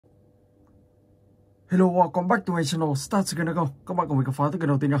Hello, welcome back to my channel Start Again Go. Các bạn cùng mình khám phá tới kênh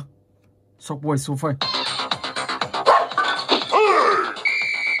đầu tiên nha. Subway Sofa.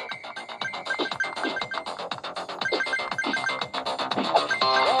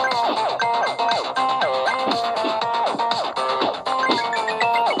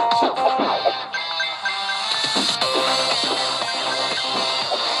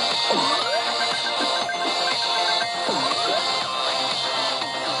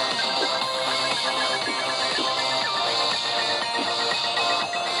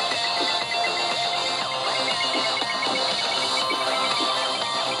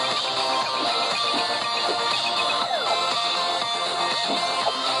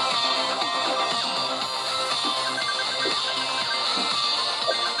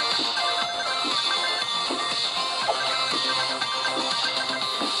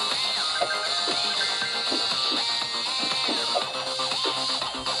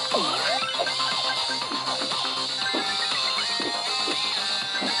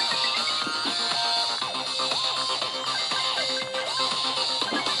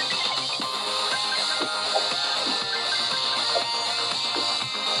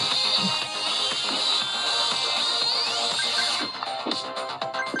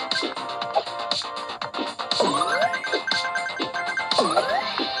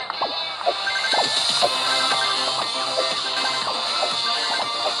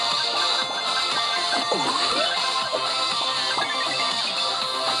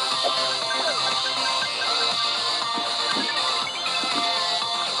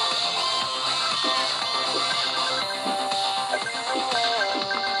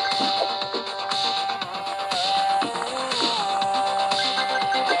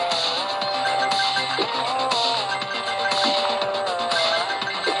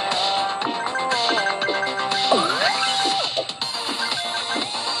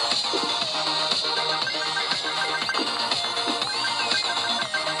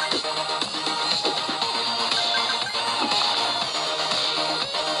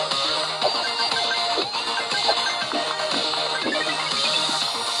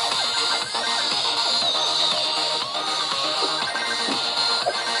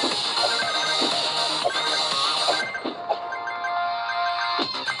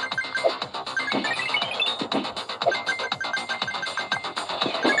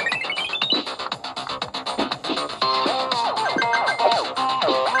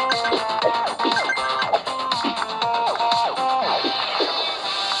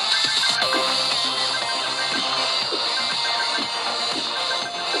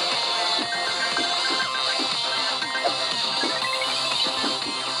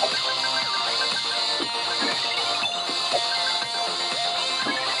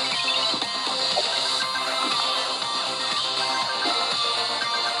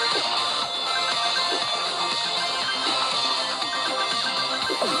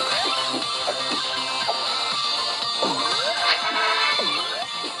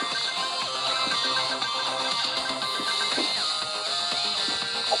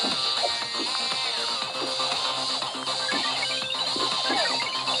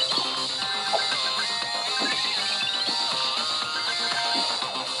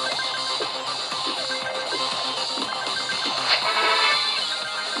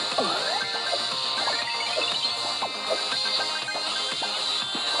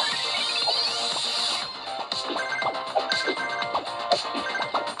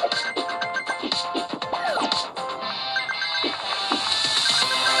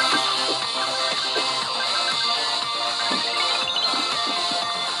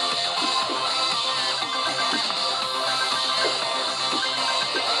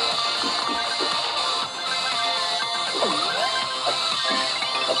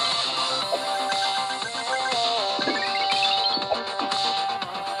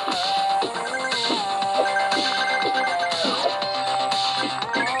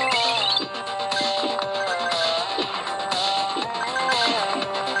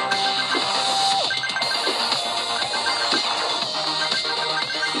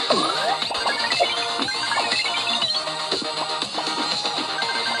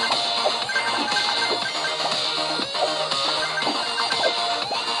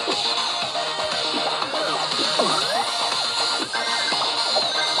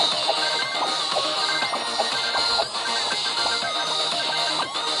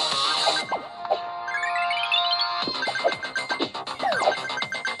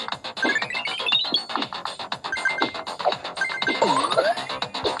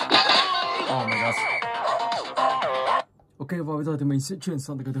 Ok, và bây giờ thì mình sẽ chuyển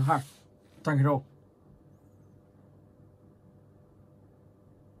sang tới cái thứ hai, Tank Hero.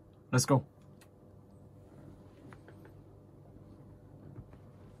 Let's go.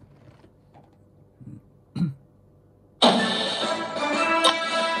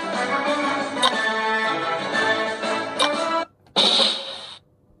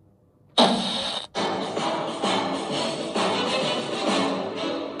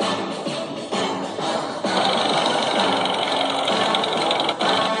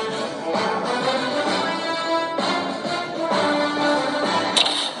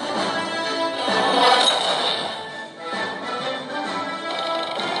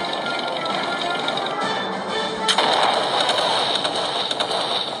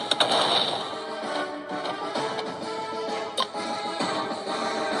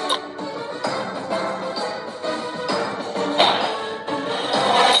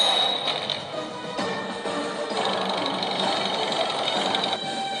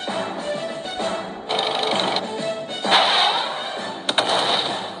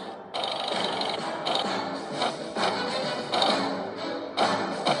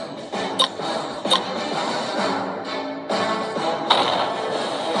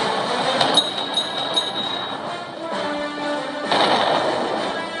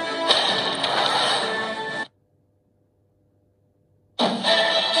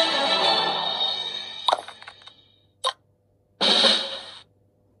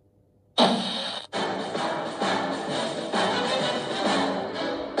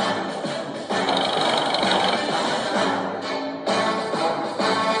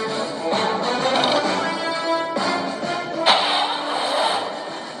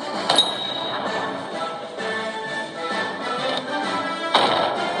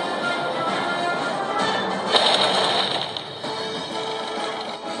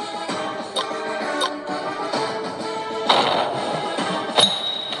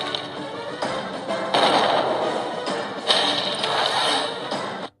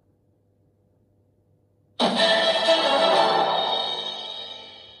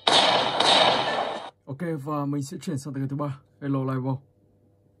 và mình sẽ chuyển sang tới cái thứ ba. Hello Live.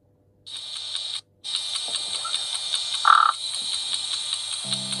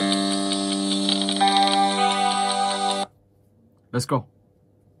 Let's go.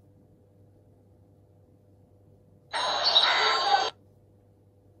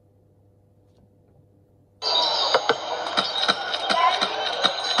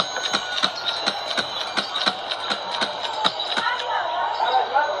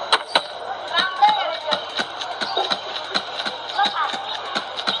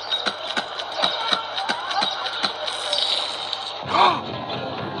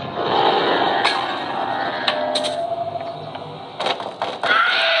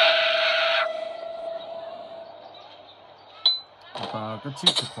 Và các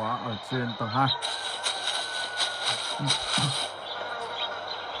chiếc chìa khóa ở trên tầng 2.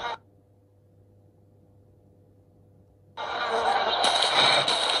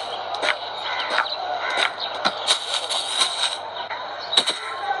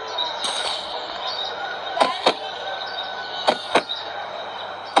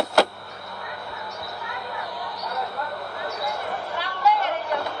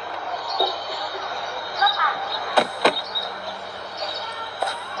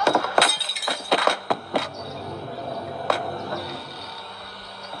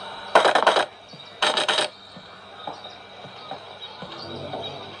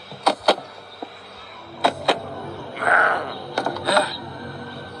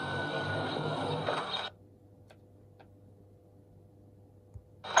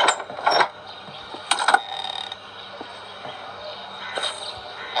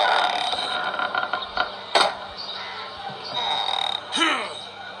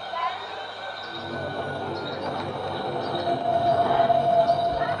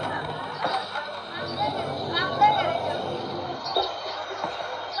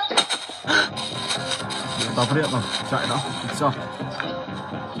 Tao phát hiện rồi, chạy đó, sao?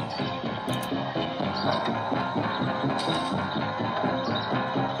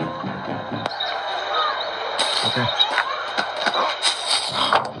 Ok.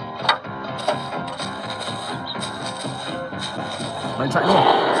 Đấy, chạy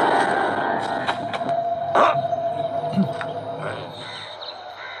luôn.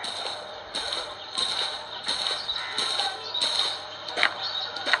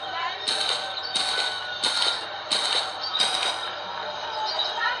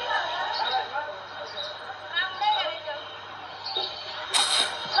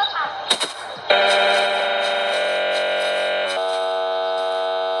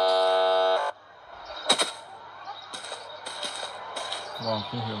 Wow,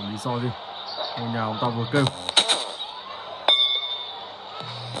 không hiểu lý do gì. Ngôi nhà ông ta vừa kêu.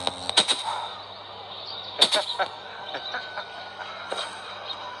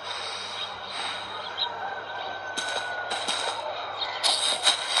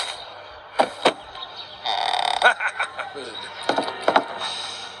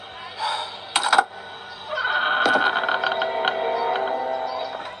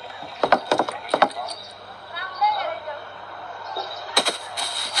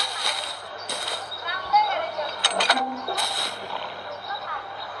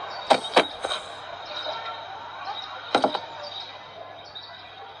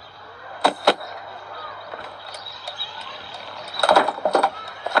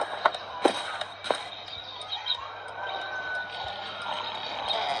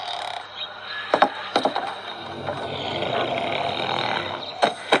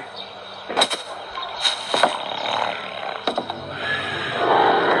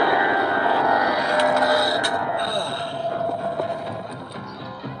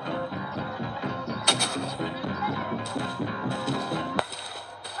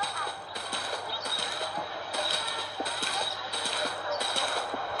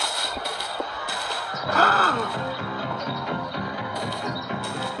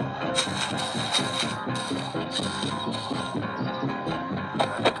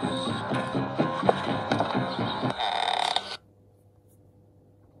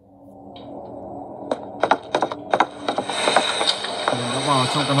 Vào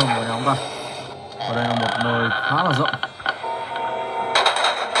trong căn hầm của nhà ông ta. Và đây là một nơi khá là rộng.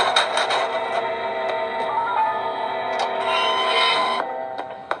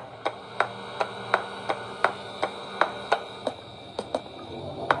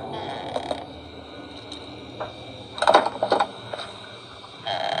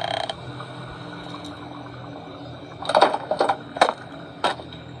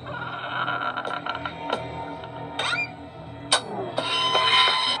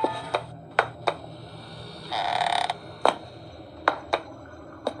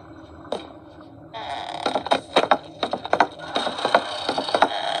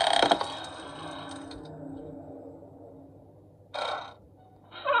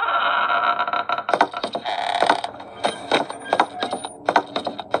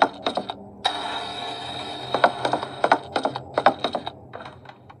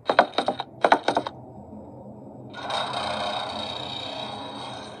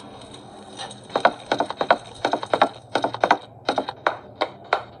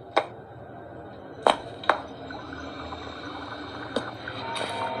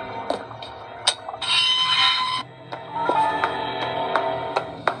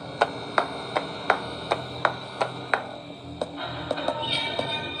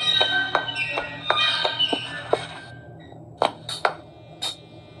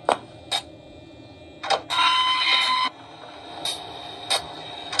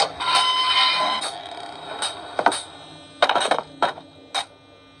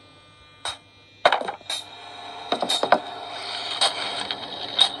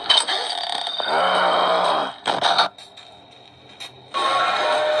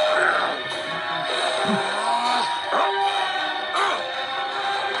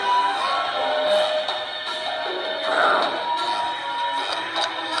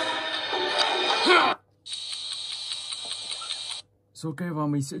 Ok và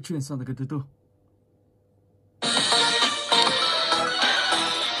mình sẽ chuyển sang cái thứ tư.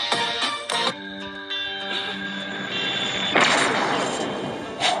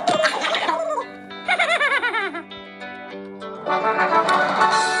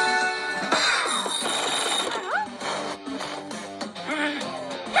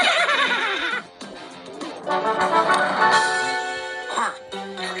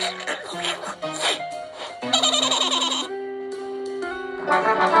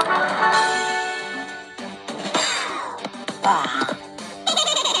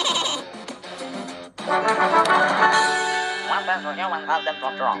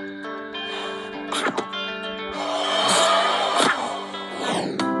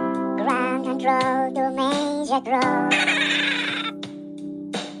 Ground control to Major Grow.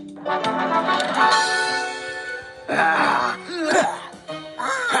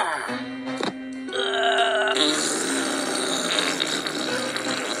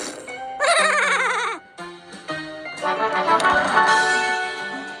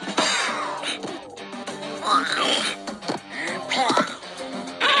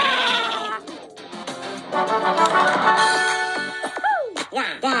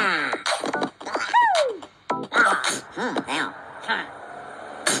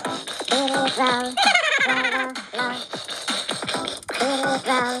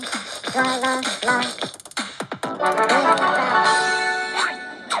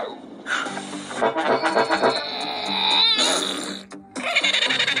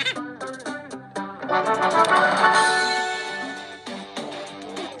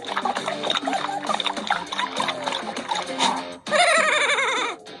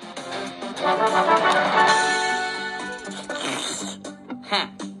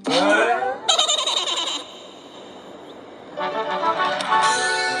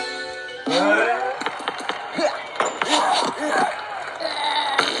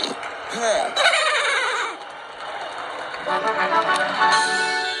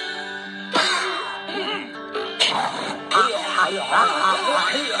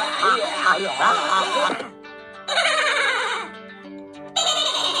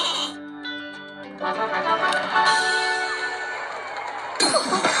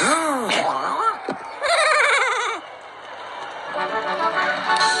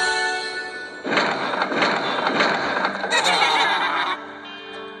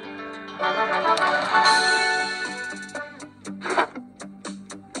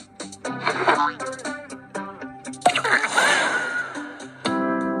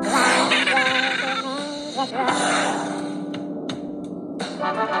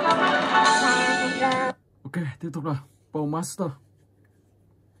 Ok, tiếp tục là Bowmasters.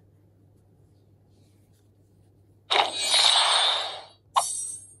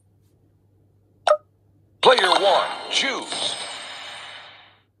 Player one, choose.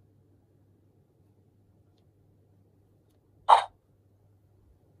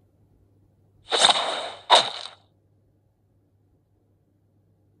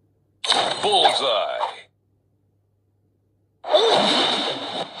 Bullseye.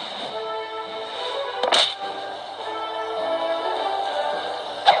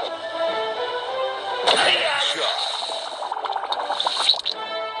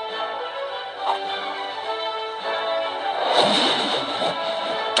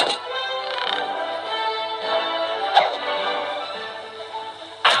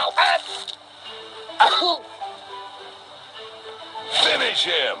 Finish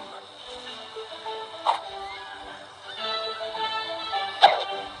him.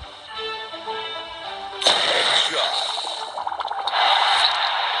 Headshot.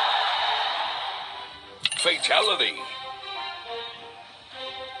 Fatality.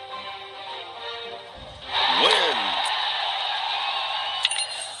 Win.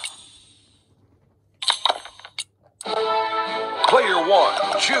 Player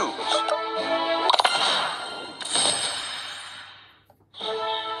one, choose.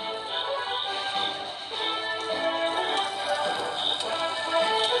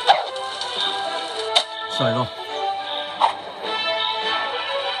 Xảy rồi.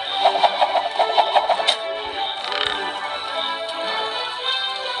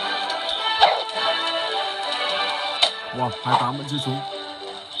 Wow, 28 vẫn chưa xuống.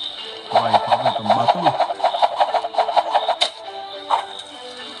 Rồi, phá về tầm 34.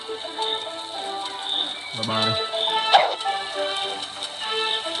 Và 3 đây.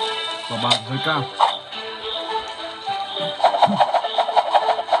 Và 3 hơi cao.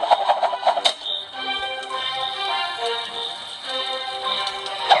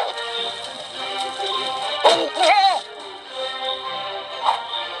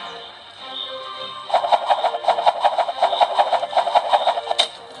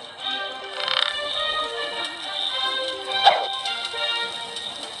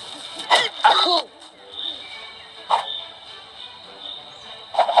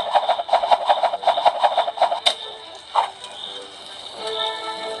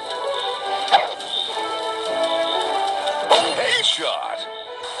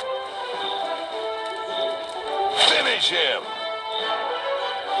 Finish him.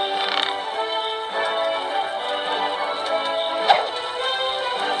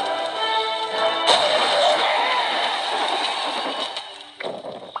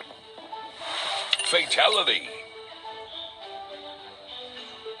 Fatality.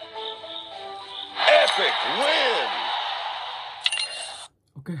 Epic win.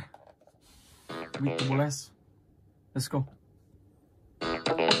 Ok. Meet the Duelist. Let's go.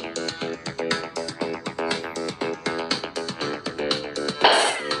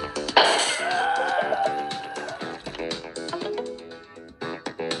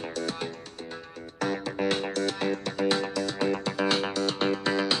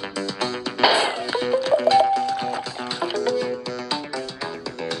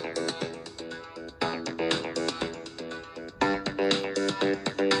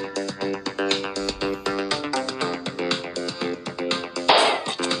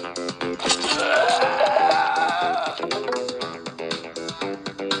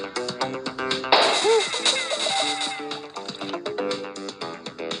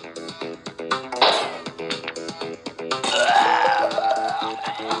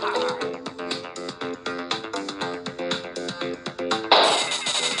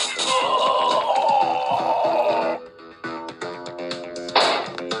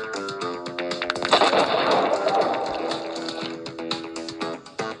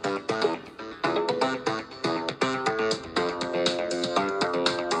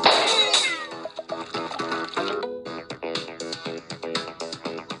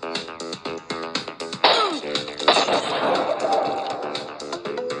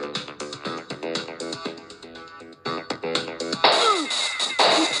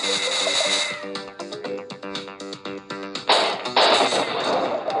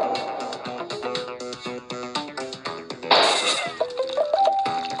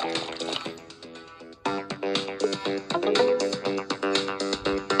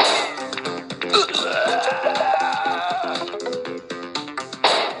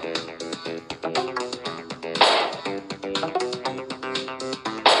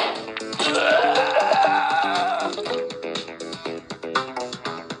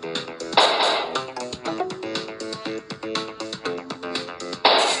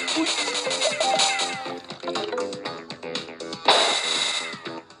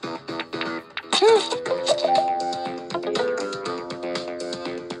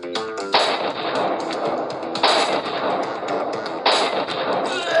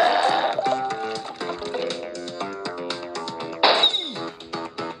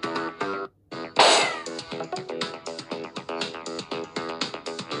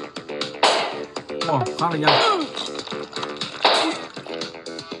 Khá là nhanh.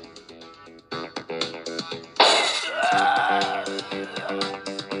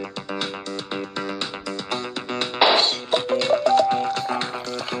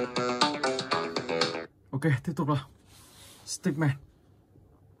 Ok, tiếp tục là Stickman.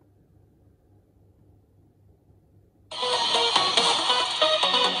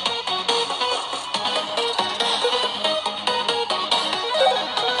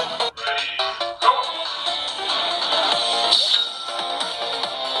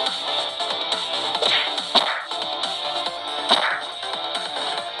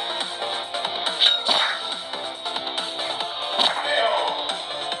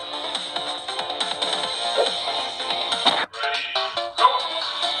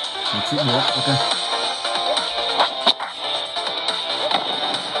 Một chút nữa, ok.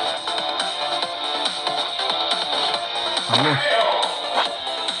 Thắng luôn.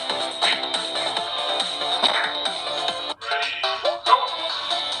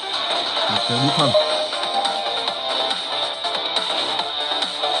 Một cái bút thần.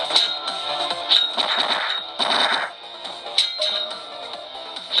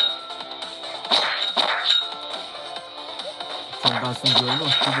 Chúng ta xuống dưới rồi,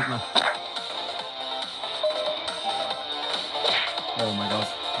 khu vực này. Oh my god,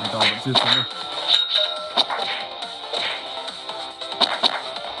 vẫn chưa xuống được.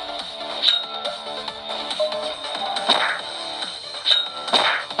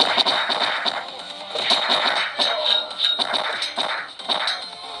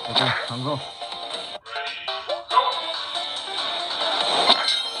 Ok, thắng rồi.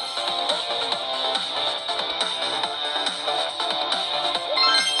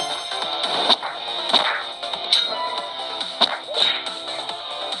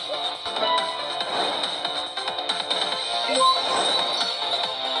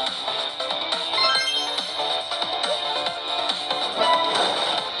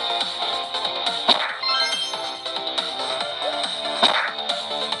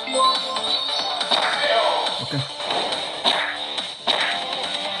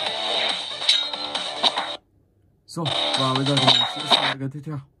 giờ thì mình sẽ sang cái tiếp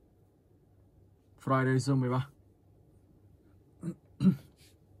theo. Friday Zone 13.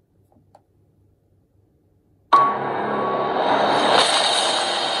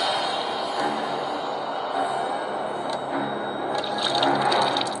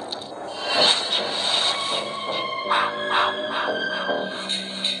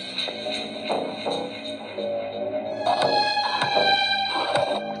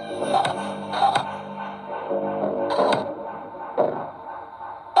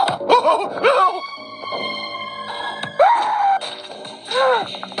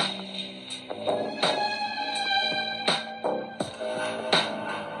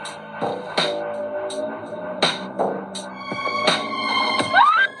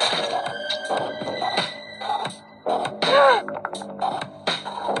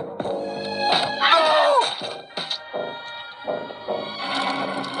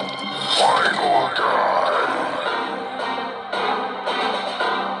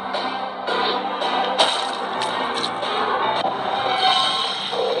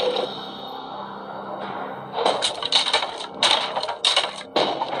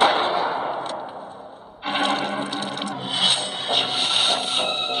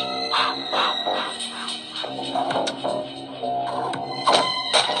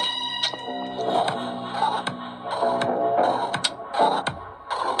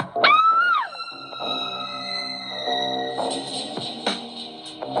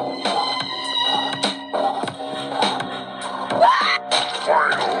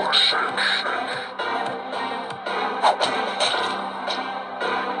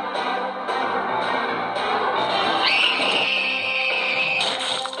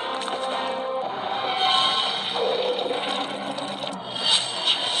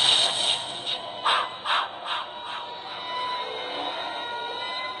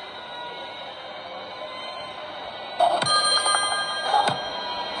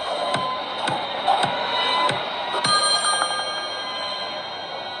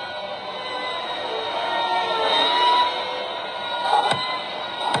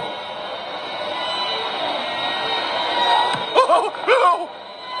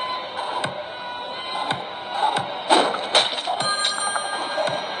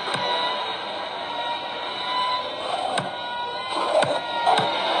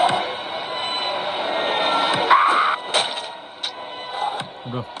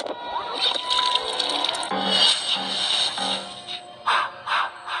 Được.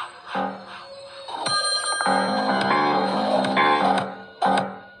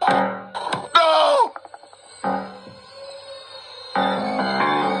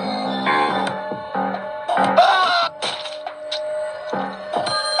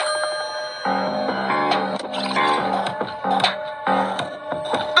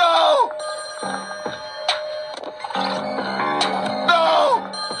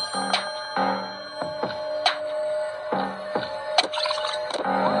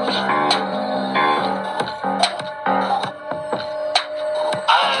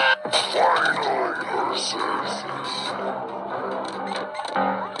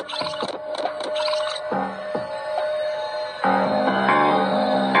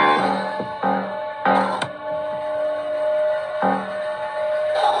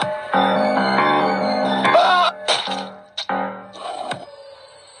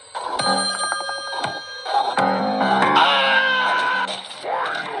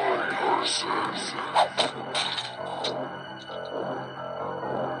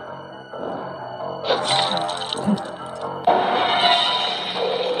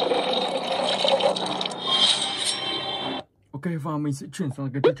 Ok, và mình sẽ chuyển sang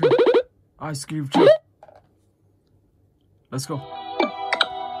cái tiếp theo. Ice Cream Truck. Let's go.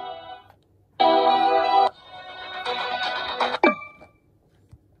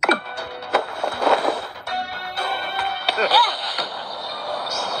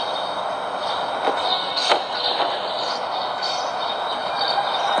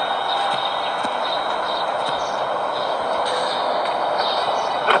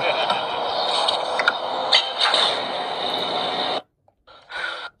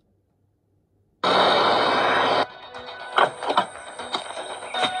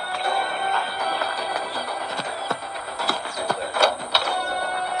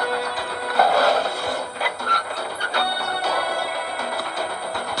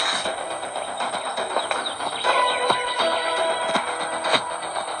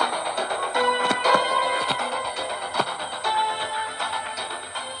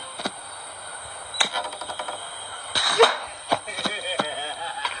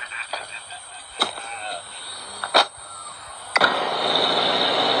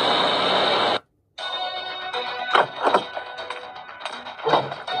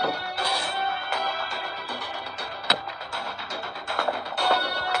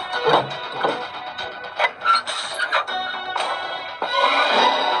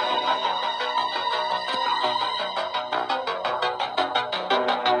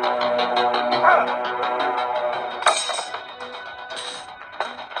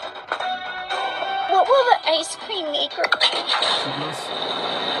 11.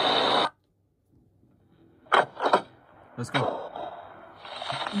 Let's go.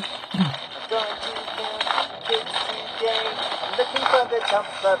 Going to kids today, looking for the top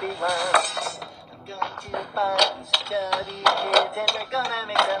fluffy ones. I'm going to find these chubby kids, and we're gonna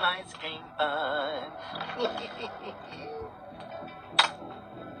make some ice cream fun.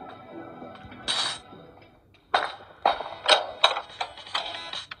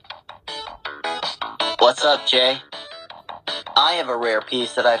 What's up, Jay? I have a rare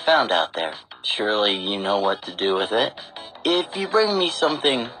piece that I found out there. Surely you know what to do with it. If you bring me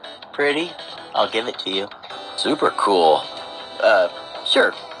something pretty, I'll give it to you. Super cool.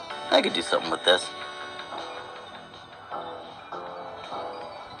 Sure. I could do something with this.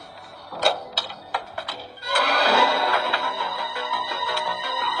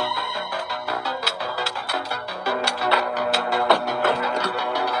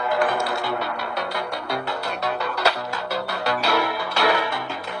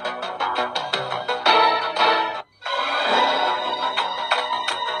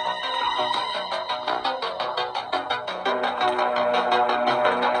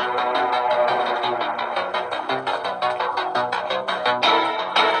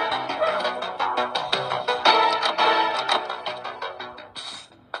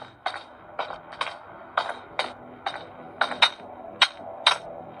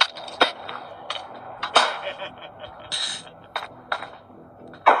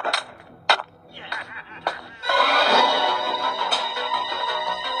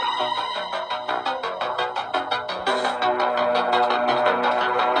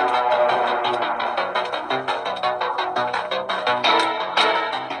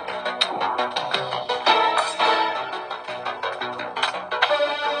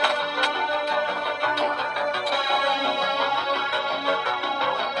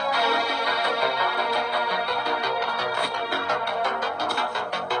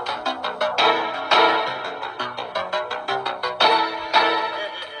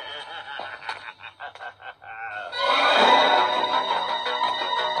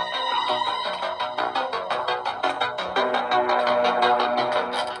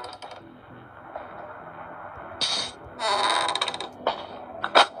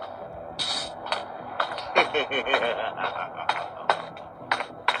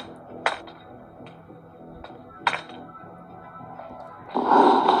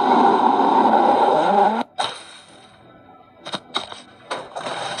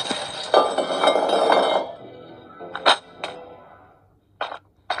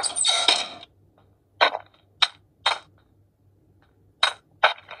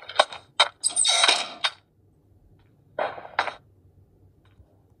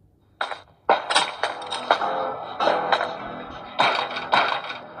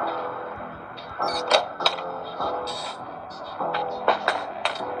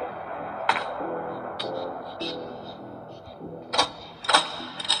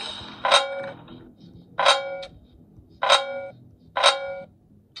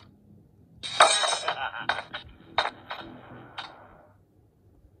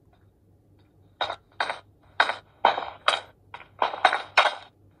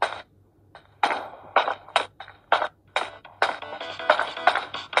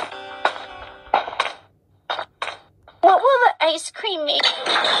 What will the ice cream make?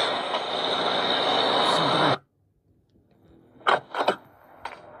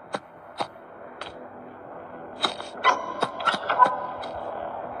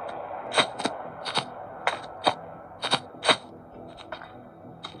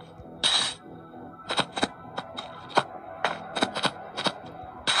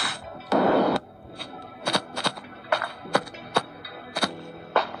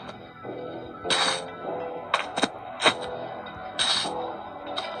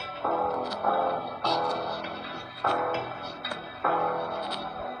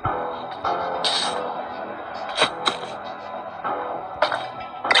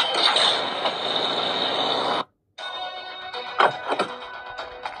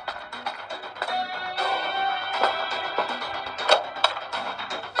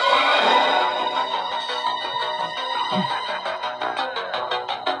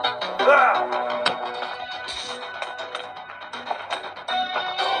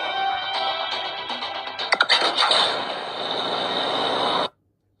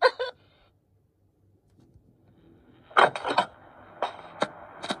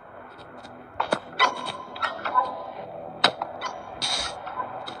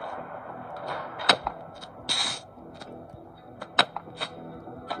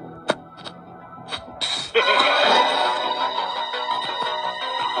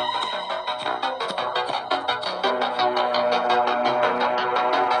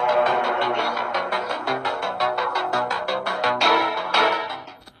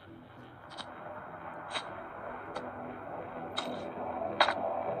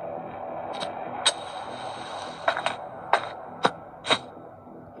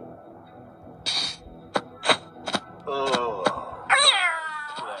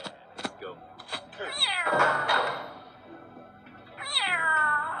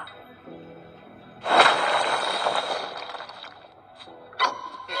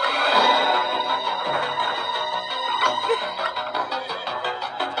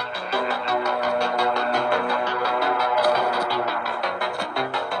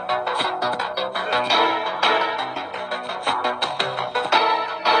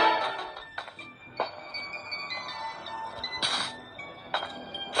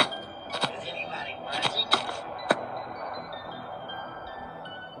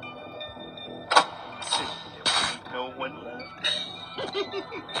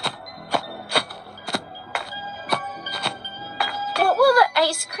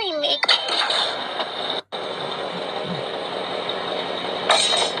 ice cream maker.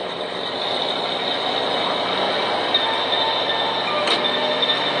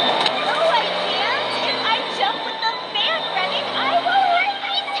 Oh, I can. If I jump with the fan running, I will hurt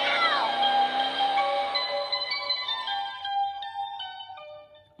myself.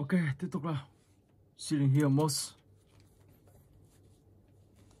 Ok, tiếp tục nào. Siren Here Moss.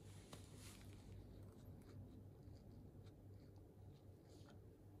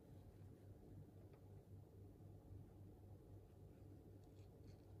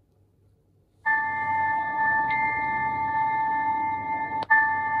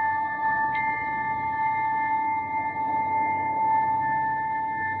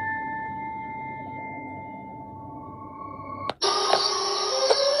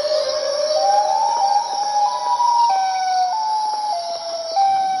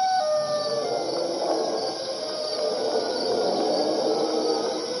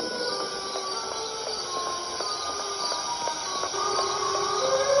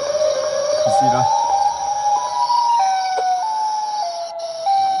 Gì đây?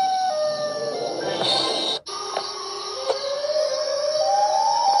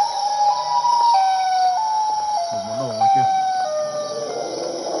 Một món đồ ngoài kia.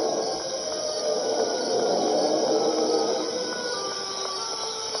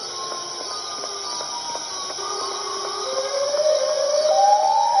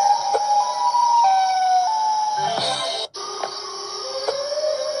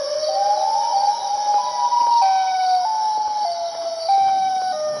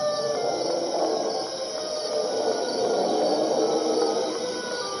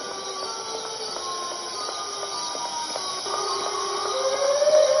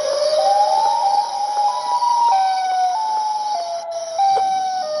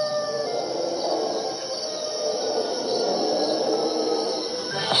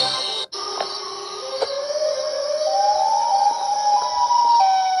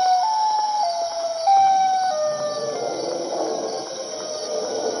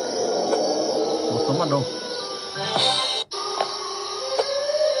 Một tấm bản đồ.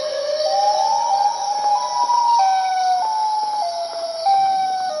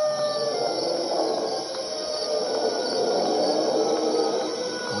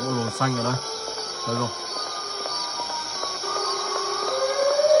 Có một luồng xanh ở đây. Đây rồi.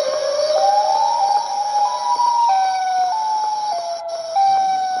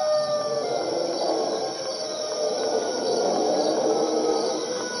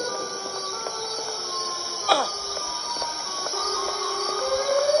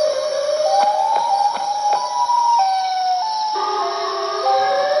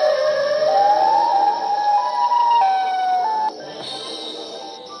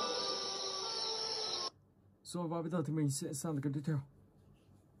 Rồi và bây giờ thì mình sẽ sang cái tiếp theo.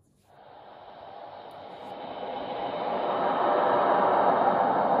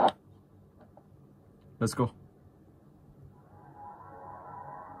 Let's go.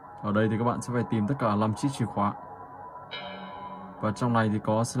 Ở đây thì các bạn sẽ phải tìm tất cả 5 chiếc chìa khóa. Và trong này thì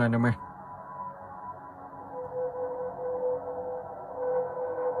có Slenderman.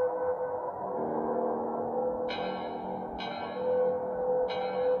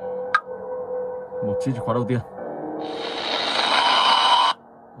 Một chiếc chìa khóa đầu tiên.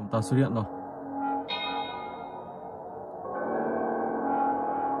 Ông ta xuất hiện rồi.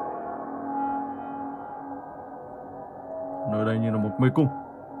 Nơi đây như là một mê cung.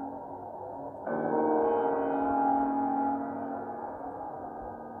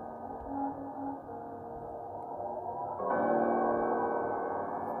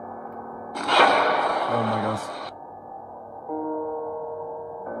 Oh my gosh.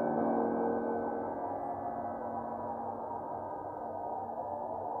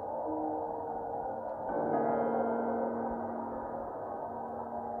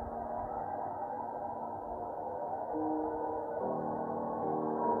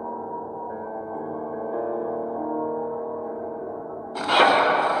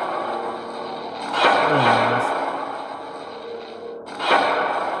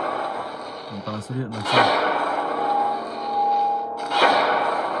 Ông ta xuất hiện đằng sau.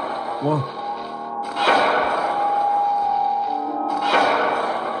 Wow.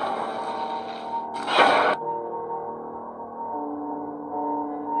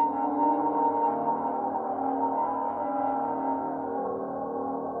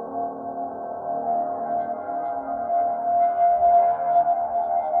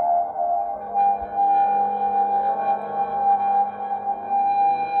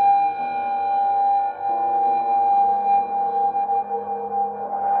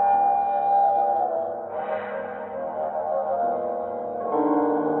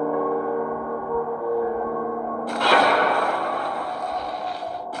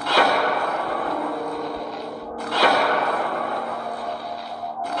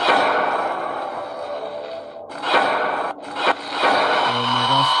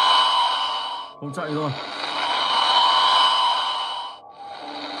 Không chạy rồi.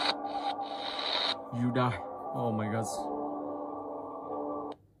 You die. Oh my god.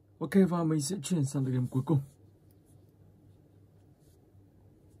 Ok, và mình sẽ chuyển sang tựa game cuối cùng.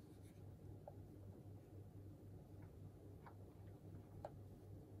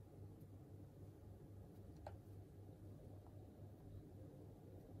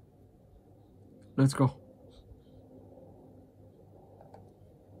 Let's go.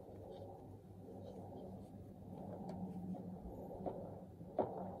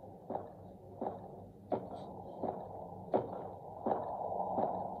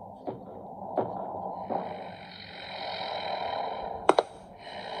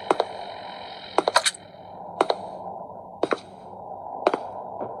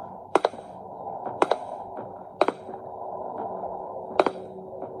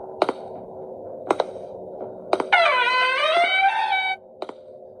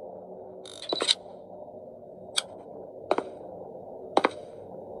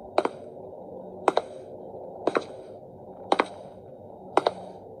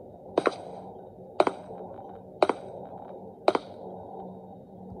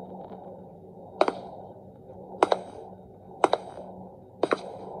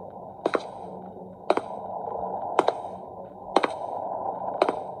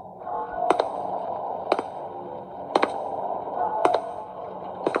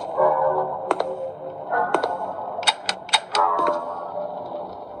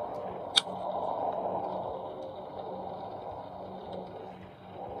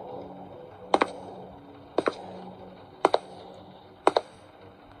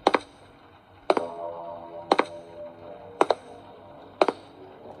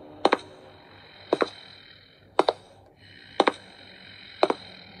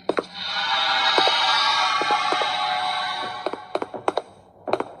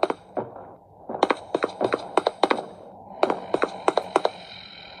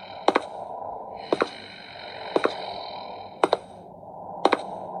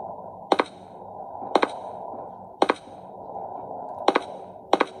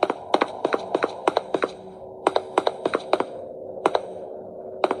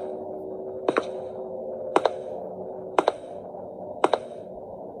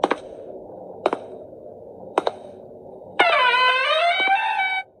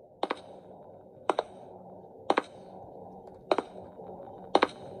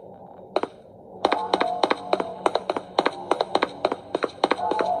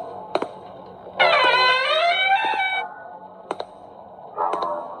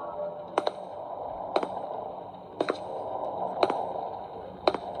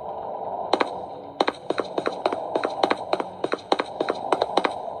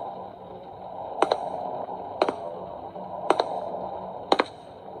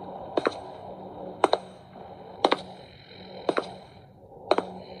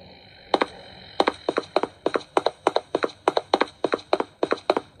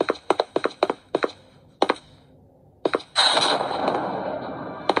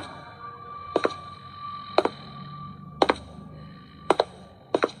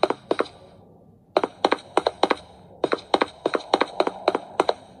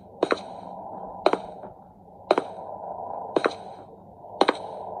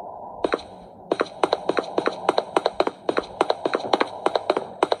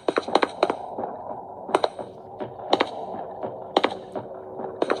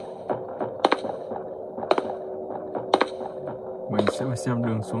 Mình sẽ phải xem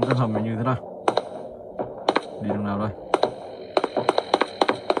đường xuống căn hầm này như thế nào. Đi đường nào đây?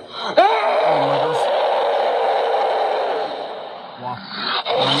 Oh my god. Wow.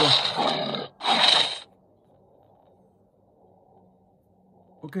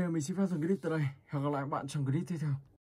 Ok, mình xin phép dừng clip tại đây. Hẹn gặp lại các bạn trong clip tiếp theo.